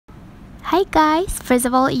Hi guys, first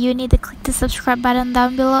of all you need to click the subscribe button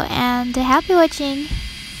down below and happy watching.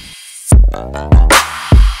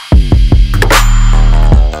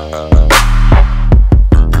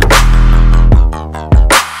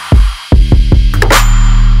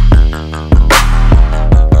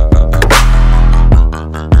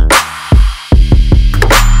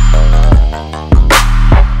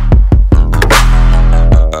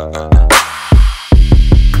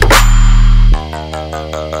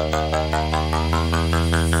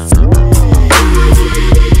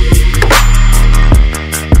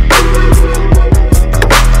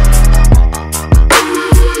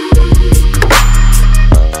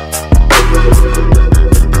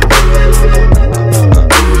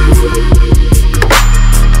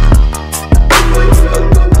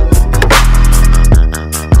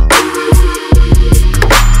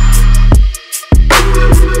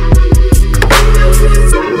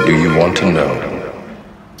 Want to know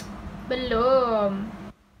Belum.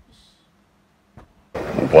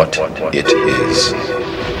 what it is?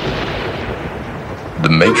 The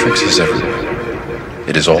Matrix is everywhere.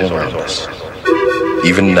 It is all around us.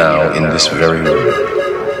 Even now, in this very room,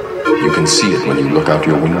 you can see it when you look out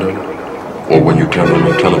your window or when you turn on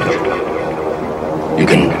your television. You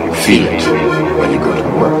can feel it when you go to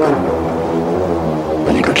work,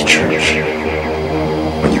 when you go to church,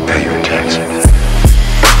 when you pay your taxes.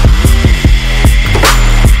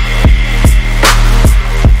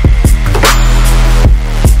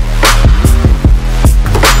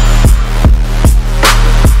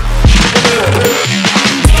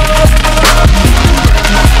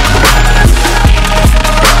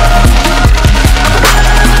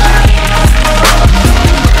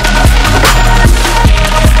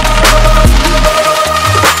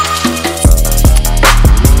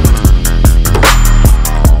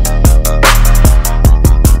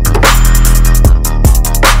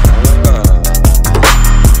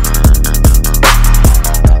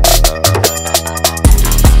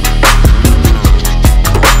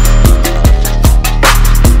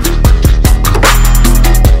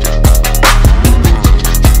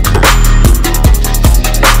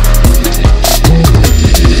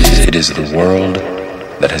 It is the world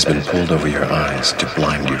that has been pulled over your eyes to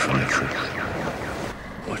blind you from the truth.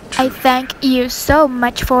 I thank you so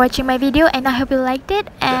much for watching my video and I hope you liked it,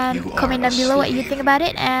 and comment down below what you think about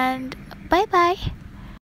it, and bye bye.